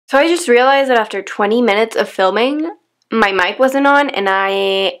So I just realized that after 20 minutes of filming, my mic wasn't on, and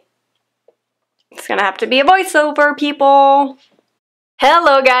it's gonna have to be a voiceover, people.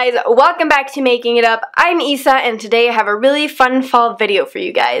 Hello guys, welcome back to Making It Up. I'm Isa, and today I have a really fun fall video for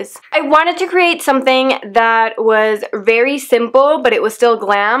you guys. I wanted to create something that was very simple, but it was still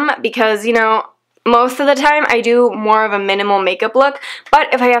glam, because, you know, most of the time I do more of a minimal makeup look,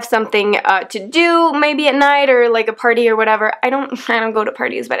 but if I have something to do, maybe at night or like a party or whatever, I don't go to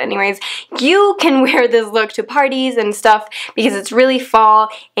parties, but anyways, you can wear this look to parties and stuff because it's really fall.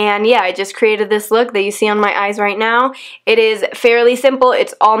 And yeah, I just created this look that you see on my eyes right now. It is fairly simple.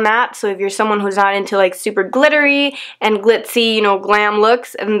 It's all matte, so if you're someone who's not into like super glittery and glitzy, you know, glam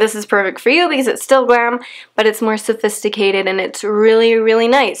looks, and this is perfect for you because it's still glam, but it's more sophisticated and it's really, really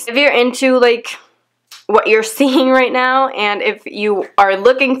nice. If you're into like what you're seeing right now, and if you are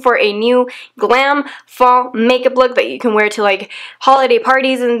looking for a new glam fall makeup look that you can wear to like holiday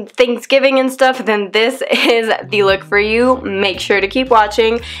parties and Thanksgiving and stuff, then this is the look for you. Make sure to keep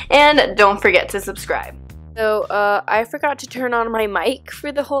watching and don't forget to subscribe. So I forgot to turn on my mic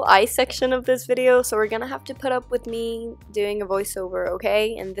for the whole eye section of this video, so we're gonna have to put up with me doing a voiceover,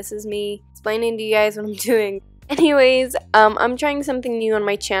 okay? And this is me explaining to you guys what I'm doing. Anyways, I'm trying something new on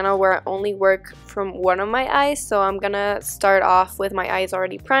my channel where I only work from one of my eyes, so I'm gonna start off with my eyes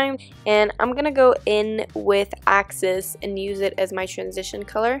already primed, and I'm gonna go in with Axis and use it as my transition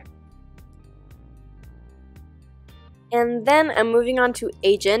color. And then I'm moving on to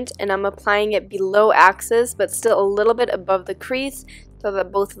Agent, and I'm applying it below Axis, but still a little bit above the crease, so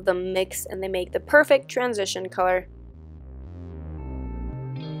that both of them mix and they make the perfect transition color.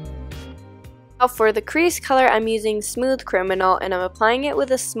 Now for the crease color, I'm using Smooth Criminal, and I'm applying it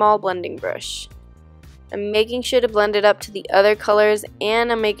with a small blending brush. I'm making sure to blend it up to the other colors,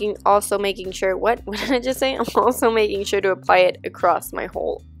 and I'm also making sure, what did I just say? I'm also making sure to apply it across my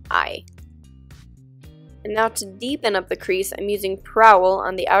whole eye. And now to deepen up the crease, I'm using Prowl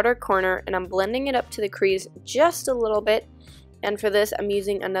on the outer corner, and I'm blending it up to the crease just a little bit. And for this, I'm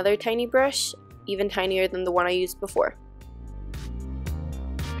using another tiny brush, even tinier than the one I used before.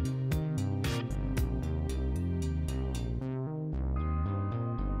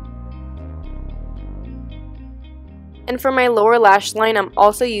 And for my lower lash line, I'm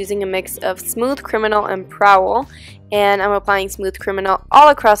also using a mix of Smooth Criminal and Prowl, and I'm applying Smooth Criminal all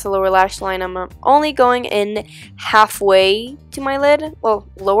across the lower lash line. I'm only going in halfway to my lid, well,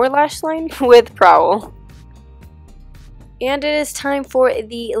 lower lash line, with Prowl. And it is time for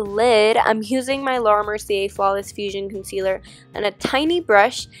the lid. I'm using my Laura Mercier Flawless Fusion Concealer and a tiny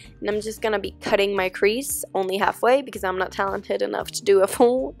brush, and I'm just going to be cutting my crease only halfway because I'm not talented enough to do a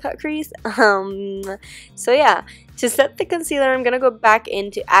full cut crease. So yeah, to set the concealer, I'm going to go back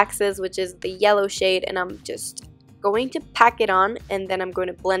into Axis, which is the yellow shade, and I'm just going to pack it on, and then I'm going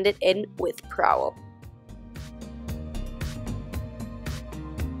to blend it in with Prowl.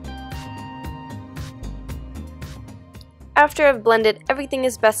 After I've blended everything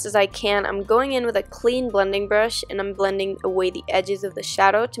as best as I can, I'm going in with a clean blending brush, and I'm blending away the edges of the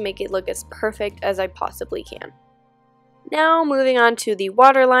shadow to make it look as perfect as I possibly can. Now moving on to the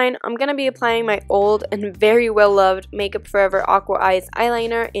waterline, I'm going to be applying my old and very well loved Makeup Forever Aqua Eyes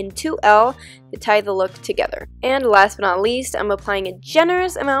eyeliner in 2L to tie the look together. And last but not least, I'm applying a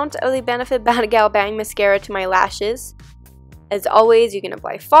generous amount of the Benefit Bad Gal Bang Mascara to my lashes. As always, you can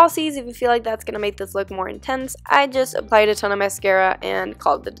apply falsies if you feel like that's going to make this look more intense. I just applied a ton of mascara and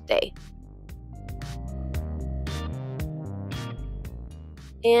called it a day.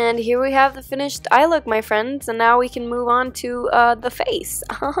 And here we have the finished eye look, my friends, and now we can move on to the face.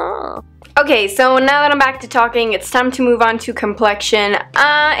 Okay, so now that I'm back to talking, it's time to move on to complexion.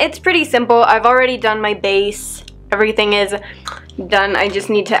 It's pretty simple. I've already done my base. Everything is done. I just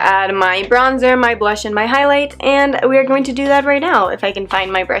need to add my bronzer, my blush, and my highlight, and we are going to do that right now if I can find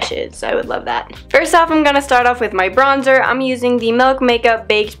my brushes. I would love that. First off, I'm going to start off with my bronzer. I'm using the Milk Makeup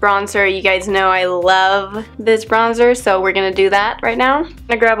Baked Bronzer. You guys know I love this bronzer, so we're going to do that right now. I'm going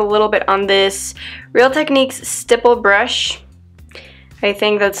to grab a little bit on this Real Techniques Stipple brush. I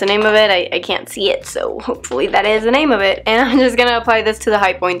think that's the name of it. I can't see it, so hopefully that is the name of it. And I'm just going to apply this to the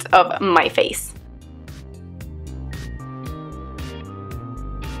high points of my face.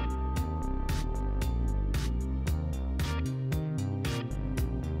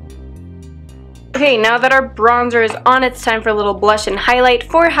 Okay, now that our bronzer is on, it's time for a little blush and highlight.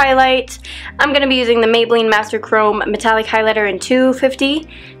 For highlight, I'm going to be using the Maybelline Master Chrome Metallic Highlighter in 250,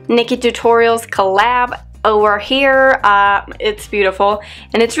 Nikki Tutorials Collab over here. It's beautiful,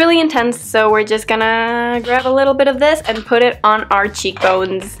 and it's really intense, so we're just going to grab a little bit of this and put it on our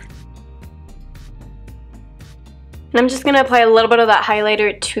cheekbones. And I'm just going to apply a little bit of that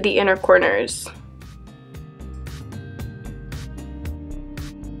highlighter to the inner corners.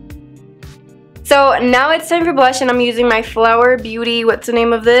 So now it's time for blush, and I'm using my Flower Beauty, what's the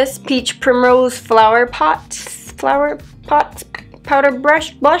name of this? Peach Primrose Flower Pot powder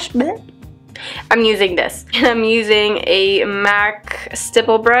brush blush. Bleh. I'm using this. And I'm using a MAC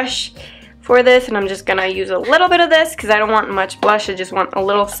stipple brush for this, and I'm just gonna use a little bit of this because I don't want much blush, I just want a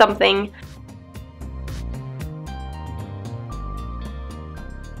little something.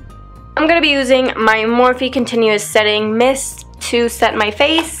 I'm gonna be using my Morphe Continuous Setting Mist to set my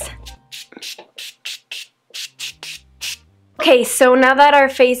face. Okay, so now that our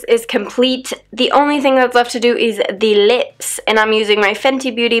face is complete, the only thing that's left to do is the lips. And I'm using my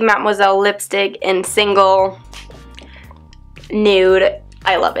Fenty Beauty Mademoiselle lipstick in Single Nude.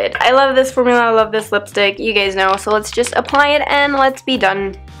 I love it. I love this formula, I love this lipstick, you guys know. So let's just apply it and let's be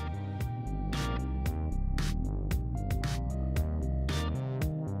done.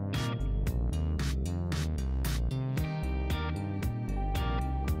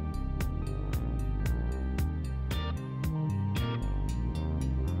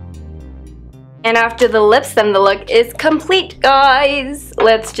 And after the lips, then the look is complete, guys.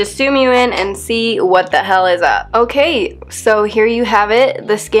 Let's just zoom you in and see what the hell is up. Okay, so here you have it.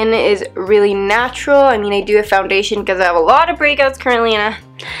 The skin is really natural. I mean, I do have foundation because I have a lot of breakouts currently, and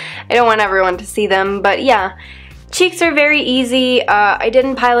I don't want everyone to see them, but yeah. Cheeks are very easy. I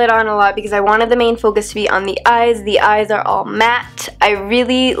didn't pile it on a lot because I wanted the main focus to be on the eyes. The eyes are all matte. I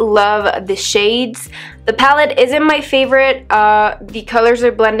really love the shades. The palette isn't my favorite. The colors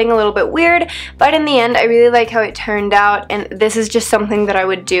are blending a little bit weird, but in the end, I really like how it turned out, and this is just something that I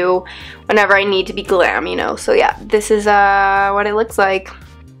would do whenever I need to be glam, you know? So yeah, this is what it looks like.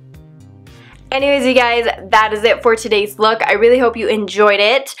 Anyways, you guys, that is it for today's look. I really hope you enjoyed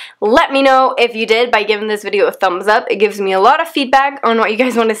it. Let me know if you did by giving this video a thumbs up. It gives me a lot of feedback on what you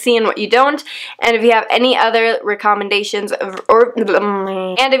guys want to see and what you don't. And if you have any other recommendations or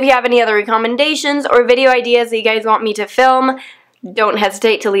video ideas that you guys want me to film, don't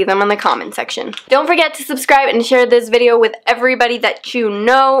hesitate to leave them in the comment section. Don't forget to subscribe and share this video with everybody that you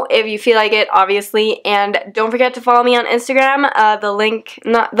know if you feel like it, obviously. And don't forget to follow me on Instagram. The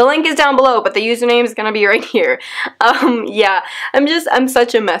link is down below, but the username is gonna be right here. Yeah, I'm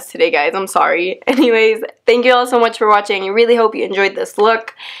such a mess today, guys. I'm sorry. Anyways, thank you all so much for watching. I really hope you enjoyed this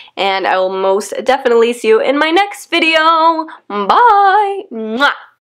look, and I will most definitely see you in my next video. Bye! Mwah!